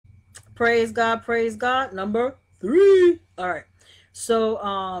Praise God, praise God. Number 3. All right. So,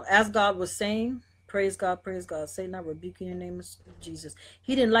 as God was saying, praise God, praise God. Satan, I rebuke you in the name of Jesus.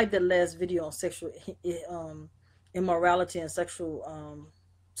 He didn't like that last video on sexual immorality and sexual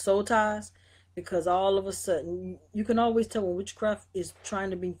soul ties, because all of a sudden you can always tell when witchcraft is trying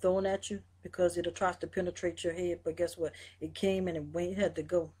to be thrown at you, because it'll try to penetrate your head. But guess what? It came and it had to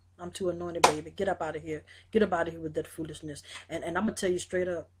go. I'm too anointed, baby. Get up out of here. Get up out of here with that foolishness. And I'm gonna tell you straight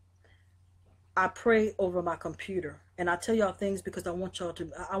up. I pray over my computer, and I tell y'all things because I want y'all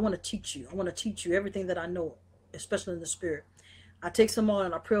to. I want to teach you. I want to teach you everything that I know, especially in the spirit. I take some on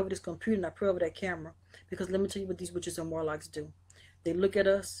and I pray over this computer and I pray over that camera, because let me tell you what these witches and warlocks do. They look at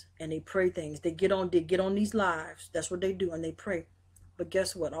us and they pray things. They get on these lives. That's what they do, and they pray. But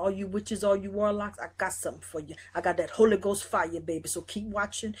guess what? All you witches, all you warlocks, I got something for you. I got that Holy Ghost fire, baby. So keep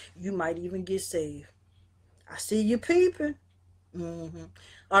watching. You might even get saved. I see you peeping.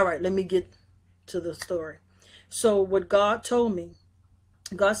 All right, let me get to the story. So what God told me,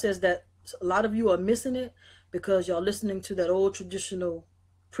 God says that a lot of you are missing it because y'all listening to that old traditional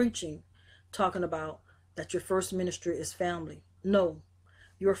preaching talking about that your first ministry is family. No,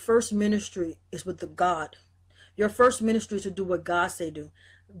 your first ministry is with the God. Your first ministry is to do what God say do.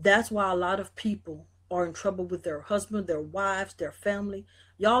 That's why a lot of people are in trouble with their husband, their wives, their family.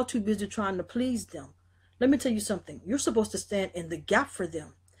 Y'all too busy trying to please them. Let me tell you something. You're supposed to stand in the gap for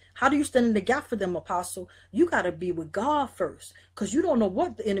them. How do you stand in the gap for them, Apostle? You got to be with God first, because you don't know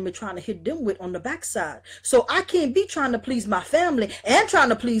what the enemy trying to hit them with on the backside. So I can't be trying to please my family and trying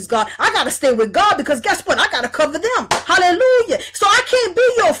to please God. I got to stay with God, because guess what? I got to cover them. Hallelujah. So I can't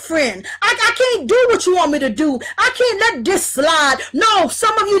be your friend. I can't do what you want me to do. I can't let this slide. No,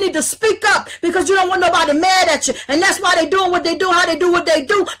 some of you need to speak up, because you don't want nobody mad at you. And that's why they doing what they do, how they do what they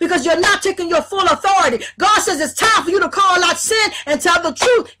do, because you're not taking your full authority. God says it's time for you to call out sin and tell the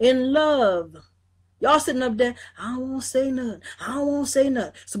truth in love. Y'all sitting up there, I don't want to say nothing. I don't want to say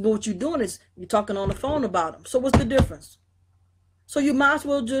nothing. So but what you're doing is you're talking on the phone about them. So what's the difference? So you might as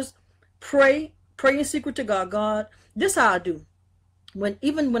well just pray in secret to God. God, this how I do.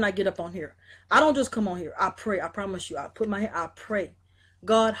 Even when I get up on here, I don't just come on here. I pray. I promise you. I put my hand, I pray.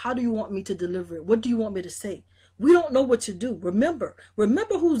 God, how do you want me to deliver it? What do you want me to say? We don't know what to do. Remember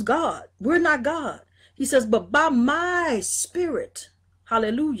who's God. We're not God. He says, but by my spirit.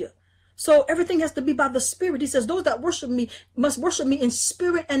 Hallelujah. So everything has to be by the spirit. He says, those that worship me must worship me in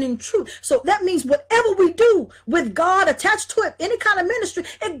spirit and in truth. So that means whatever we do with God attached to it, any kind of ministry,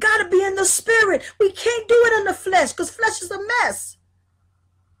 it got to be in the spirit. We can't do it in the flesh, because flesh is a mess.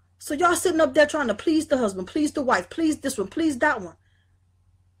 So y'all sitting up there trying to please the husband, please the wife, please this one, please that one.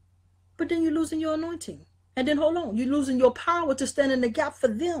 But then you're losing your anointing. And then hold on, you're losing your power to stand in the gap for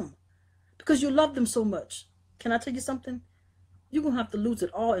them, because you love them so much. Can I tell you something? You're going to have to lose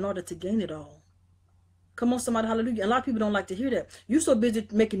it all in order to gain it all. Come on, somebody, hallelujah. And a lot of people don't like to hear that. You're so busy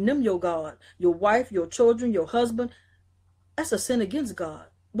making them your God, your wife, your children, your husband. That's a sin against God.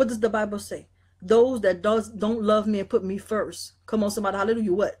 What does the Bible say? Those that don't love me and put me first. Come on, somebody,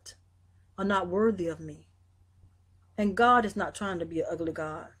 hallelujah, what? Are not worthy of me. And God is not trying to be an ugly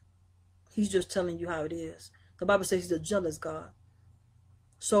God. He's just telling you how it is. The Bible says he's a jealous God.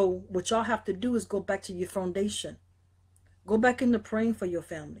 So what y'all have to do is go back to your foundation. Go back into praying for your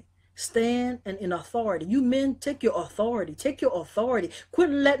family. Stand and in authority. You men, take your authority. Take your authority.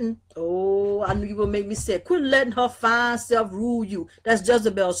 Quit letting, I knew you would make me say it. Quit letting her fine self rule you. That's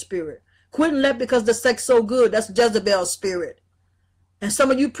Jezebel's spirit. Quit letting because the sex so good. That's Jezebel's spirit. And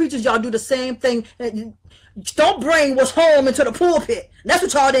some of you preachers, y'all do the same thing. Don't bring what's home into the pulpit. That's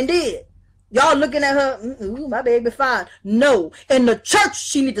what y'all done did. Y'all looking at her, ooh, my baby fine. No, in the church,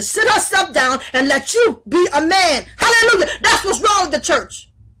 she need to sit herself down and let you be a man. Hallelujah. That's what's wrong with the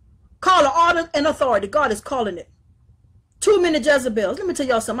church. Call her order and authority. God is calling it. Too many Jezebels. Let me tell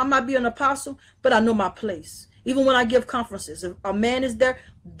y'all something. I might be an apostle, but I know my place. Even when I give conferences, if a man is there,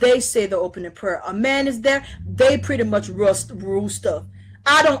 they say the opening prayer. A man is there, they pretty much rule stuff.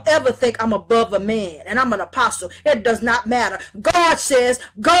 I don't ever think I'm above a man and I'm an apostle. It does not matter. God says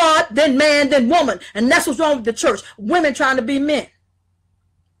God, then man, then woman. And that's what's wrong with the church. Women trying to be men.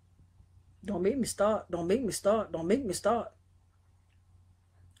 Don't make me start. Don't make me start. Don't make me start.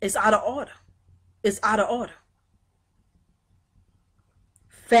 It's out of order. It's out of order.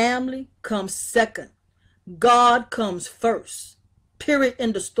 Family comes second. God comes first. Period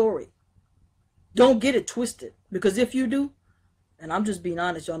in the story. Don't get it twisted. Because if you do, and I'm just being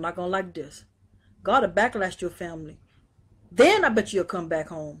honest, y'all not going to like this, God will backlash your family. Then I bet you'll come back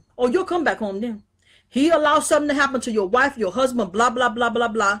home. Oh, you'll come back home then. He allows something to happen to your wife, your husband, blah, blah, blah, blah,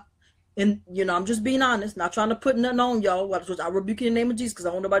 blah. And, you know, I'm just being honest, not trying to put nothing on y'all. I rebuke you in the name of Jesus, because I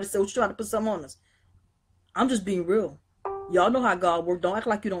don't want nobody to say, what you trying to put something on us. I'm just being real. Y'all know how God works. Don't act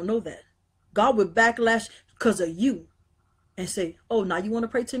like you don't know that. God would backlash because of you and say, oh, now you want to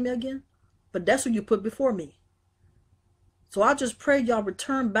pray to me again? But that's what you put before me. So I just pray y'all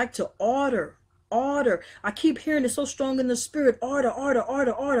return back to order. Order. I keep hearing it so strong in the spirit. Order, order,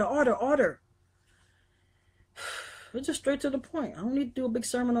 order, order, order, order. It's just straight to the point. I don't need to do a big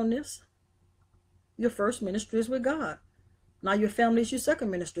sermon on this. Your first ministry is with God. Now your family is your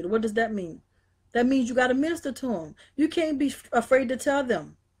second ministry. What does that mean? That means you got to minister to them. You can't be afraid to tell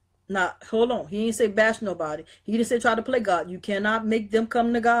them. Now, hold on. He ain't say bash nobody. He didn't say try to play God. You cannot make them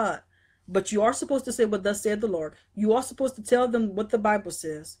come to God. But you are supposed to say what thus said the Lord. You are supposed to tell them what the Bible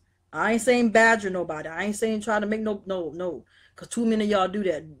says. I ain't saying badger nobody. I ain't saying try to make no. Because too many of y'all do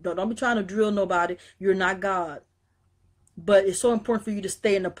that. Don't be trying to drill nobody. You're not God. But it's so important for you to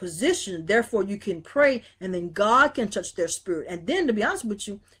stay in a position. Therefore, you can pray, and then God can touch their spirit. And then, to be honest with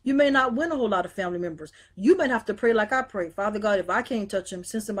you, you may not win a whole lot of family members. You might have to pray like I pray. Father God, if I can't touch him,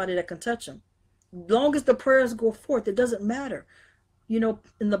 send somebody that can touch him. As long as the prayers go forth, it doesn't matter. You know,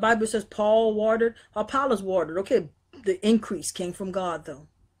 in the Bible it says Paul watered, Apollos watered. Okay, the increase came from God, though.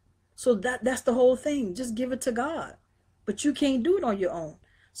 So that's the whole thing. Just give it to God. But you can't do it on your own.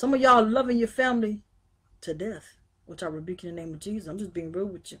 Some of y'all loving your family to death, which I rebuke in the name of Jesus. I'm just being real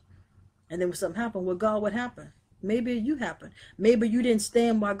with you. And then when something happened, with God, what happened? Maybe you happened. Maybe you didn't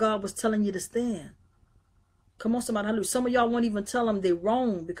stand while God was telling you to stand. Come on, somebody. Hallelujah. Some of y'all won't even tell them they're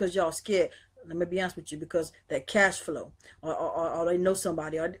wrong because y'all scared. Let me be honest with you, because that cash flow, or they know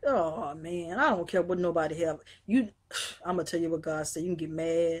somebody, or, oh man, I don't care what nobody have. I'm gonna tell you what God said. You can get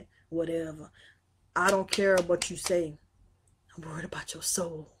mad, whatever. I don't care what you say. I'm worried about your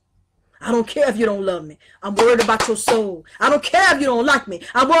soul. I don't care if you don't love me. I'm worried about your soul. I don't care if you don't like me.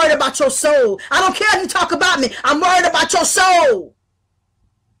 I'm worried about your soul. I don't care if you talk about me. I'm worried about your soul.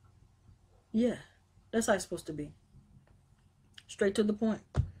 Yeah, that's how it's supposed to be. Straight to the point.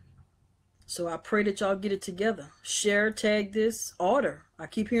 So I pray that y'all get it together. Share, tag this, order. I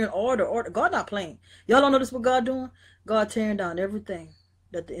keep hearing order, order. God not playing. Y'all don't notice what God doing? God tearing down everything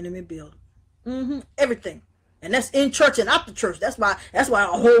that the enemy built. Everything. And that's in church and out the church. That's why a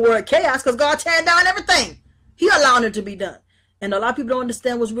whole world chaos, because God tearing down everything. He allowing it to be done. And a lot of people don't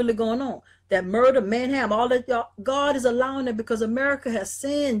understand what's really going on. That murder, mayhem, all that, y'all. God is allowing it because America has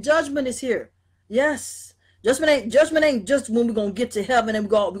sinned. Judgment is here. Yes. Judgment ain't just when we're going to get to heaven and we're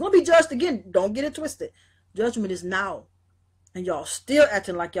going to be judged again. Don't get it twisted. Judgment is now. And y'all still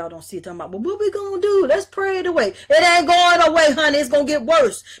acting like y'all don't see it. Talking about, well, what we going to do? Let's pray it away. It ain't going away, honey. It's going to get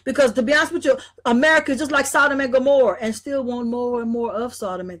worse. Because to be honest with you, America is just like Sodom and Gomorrah, and still want more and more of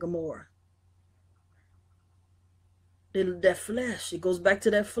Sodom and Gomorrah. That flesh. It goes back to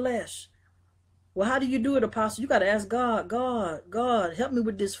that flesh. Well, how do you do it, Apostle? You got to ask God. God, help me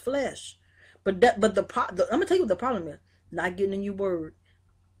with this flesh. But I'm going to tell you what the problem is. Not getting in your word.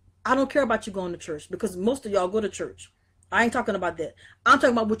 I don't care about you going to church, because most of y'all go to church. I ain't talking about that. I'm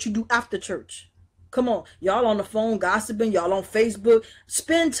talking about what you do after church. Come on. Y'all on the phone gossiping. Y'all on Facebook.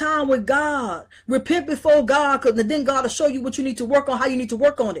 Spend time with God. Repent before God, because then God will show you what you need to work on, how you need to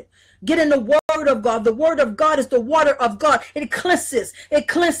work on it. Get in the word of God. The word of God is the water of God. It cleanses. It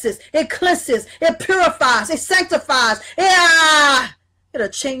cleanses. It cleanses. It purifies. It sanctifies. It'll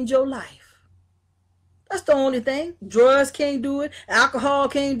change your life. That's the only thing. Drugs can't do it. Alcohol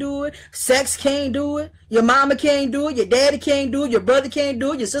can't do it. Sex can't do it. Your mama can't do it. Your daddy can't do it. Your brother can't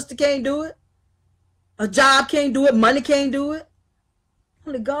do it. Your sister can't do it. A job can't do it. Money can't do it.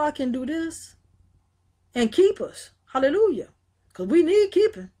 Only God can do this and keep us. Hallelujah. Because we need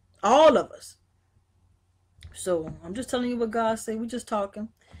keeping. All of us. So I'm just telling you what God said. We just talking.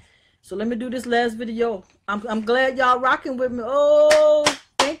 So let me do this last video. I'm glad y'all rocking with me. Oh,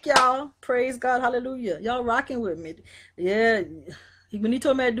 thank y'all. Praise God. Hallelujah. Y'all rocking with me. Yeah. When he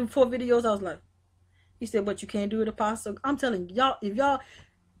told me to do 4 videos, I was like, he said, but you can't do it, Apostle. I'm telling y'all, if y'all,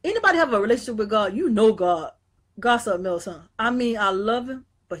 anybody have a relationship with God, you know God. God's something else, huh? I mean, I love him,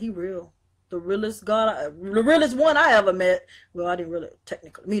 but he real. The realest God, the realest one I ever met. Well, I didn't really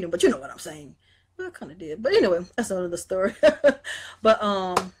technically meet him, but you know what I'm saying. Well, I kind of did. But anyway, that's another story.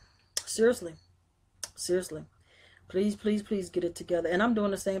 But seriously. Please get it together. And I'm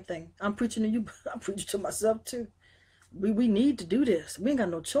doing the same thing. I'm preaching to you. I'm preaching to myself too. We need to do this. We ain't got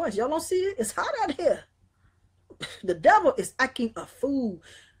no choice. Y'all don't see it? It's hot out here. The devil is acting a fool.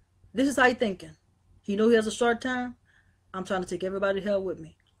 This is how he thinking. He know he has a short time. I'm trying to take everybody to hell with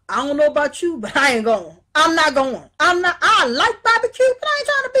me. I don't know about you, but I ain't going. I'm not going. I like barbecue, but I ain't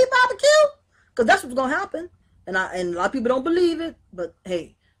trying to be barbecue. Because that's what's going to happen. And a lot of people don't believe it. But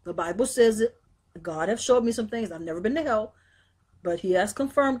hey, The Bible says it. God has showed me some things. I've never been to hell, but he has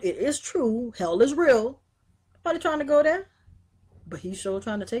confirmed it is true. Hell is real. Nobody trying to go there, but he's sure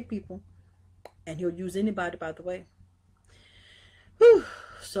trying to take people, and he'll use anybody, by the way. Whew.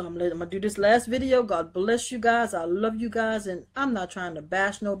 So I'm gonna do this last video. God bless you guys. I love you guys, and I'm not trying to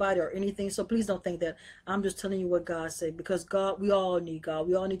bash nobody or anything, so please don't think that. I'm just telling you what God said, because God, we all need God.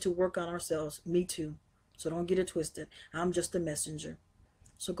 We all need to work on ourselves. Me too. So don't get it twisted. I'm just a messenger.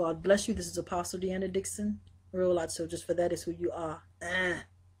 So God bless you. This is Apostle DeAnna Dixon. Real light. So just for that is who you are.